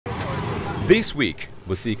This week,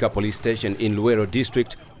 Busika police station in Luero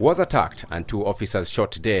district was attacked and 2 officers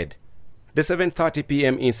shot dead. The 7:30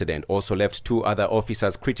 p.m. incident also left 2 other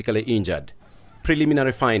officers critically injured.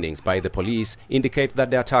 Preliminary findings by the police indicate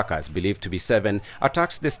that the attackers, believed to be 7,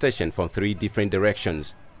 attacked the station from 3 different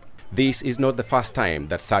directions. This is not the first time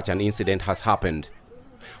that such an incident has happened.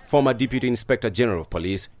 Former Deputy Inspector General of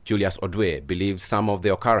Police, Julius Odwe, believes some of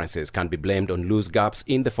the occurrences can be blamed on loose gaps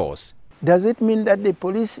in the force. Does it mean that the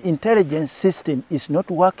police intelligence system is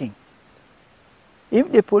not working?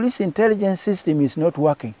 If the police intelligence system is not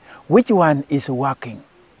working, which one is working?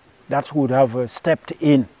 That would have stepped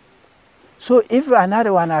in. So if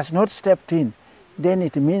another one has not stepped in, then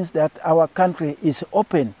it means that our country is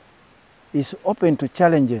open to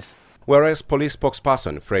challenges. Whereas police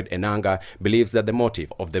spokesperson Fred Enanga believes that the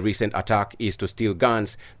motive of the recent attack is to steal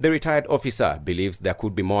guns, the retired officer believes there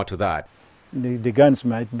could be more to that. The guns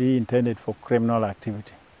might be intended for criminal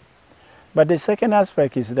activity. But the second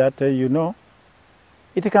aspect is that,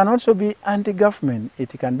 it can also be anti-government, it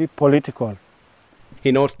can be political.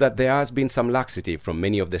 He notes that there has been some laxity from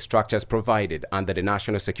many of the structures provided under the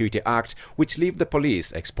National Security Act, which leave the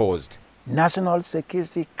police exposed. National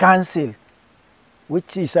Security Council,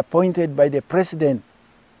 which is appointed by the President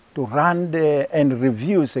to run and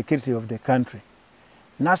review security of the country.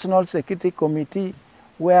 National Security Committee,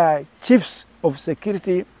 where chiefs of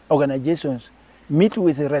security organizations meet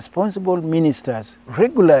with the responsible ministers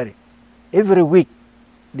regularly. Every week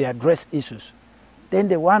they address issues. Then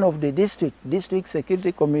the one of the district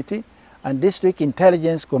security committee and district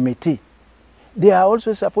intelligence committee, they are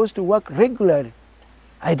also supposed to work regularly.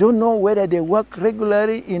 I don't know whether they work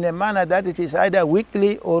regularly in a manner that it is either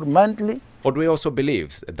weekly or monthly. Odwe also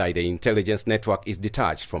believes that the intelligence network is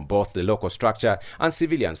detached from both the local structure and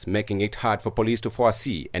civilians, making it hard for police to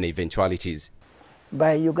foresee any eventualities.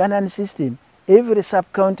 By Ugandan system, every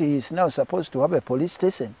sub-county is now supposed to have a police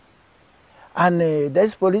station. And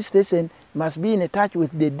this police station must be in touch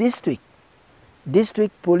with the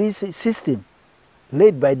district police system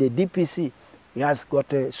led by the DPC. He has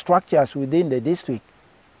got structures within the district.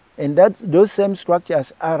 And those same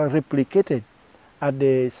structures are replicated at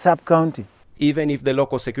the sub-county. Even if the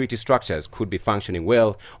local security structures could be functioning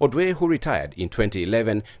well, Odwe, who retired in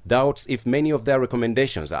 2011, doubts if many of their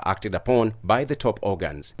recommendations are acted upon by the top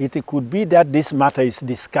organs. It could be that this matter is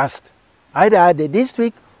discussed either at the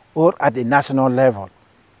district or at the national level,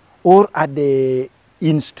 or at the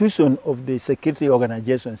institution of the security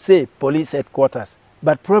organization, say police headquarters.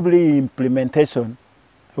 But probably implementation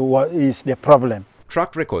is the problem.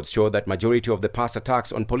 Track records show that majority of the past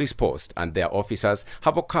attacks on police posts and their officers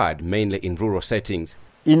have occurred mainly in rural settings.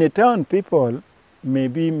 In a town, people may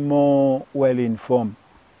be more well-informed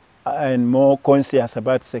and more conscious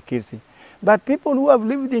about security. But people who have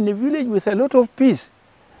lived in a village with a lot of peace,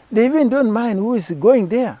 they even don't mind who is going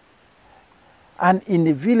there. And in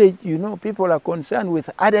the village, people are concerned with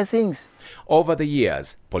other things. Over the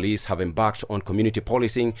years, police have embarked on community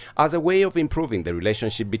policing as a way of improving the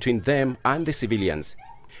relationship between them and the civilians.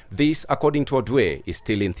 This, according to Odwe, is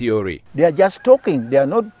still in theory. They are just talking. They are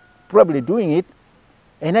not probably doing it.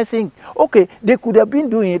 And I think, okay, they could have been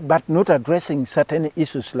doing it, but not addressing certain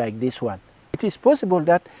issues like this one. It is possible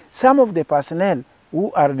that some of the personnel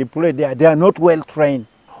who are deployed there, they are not well trained,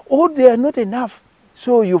 or they are not enough.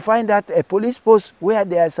 So you find that a police post where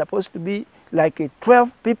there are supposed to be like 12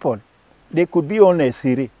 people, they could be only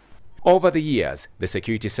 3. Over the years, the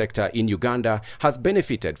security sector in Uganda has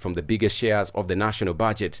benefited from the biggest shares of the national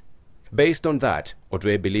budget. Based on that,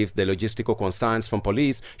 Odwe believes the logistical concerns from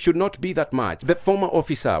police should not be that much. The former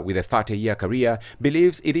officer with a 30-year career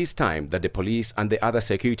believes it is time that the police and the other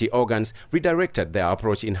security organs redirected their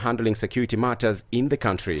approach in handling security matters in the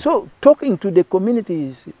country. So talking to the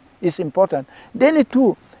communities is important. Then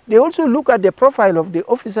too, they also look at the profile of the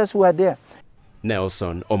officers who are there.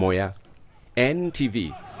 Nelson Omoya,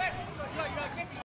 NTV.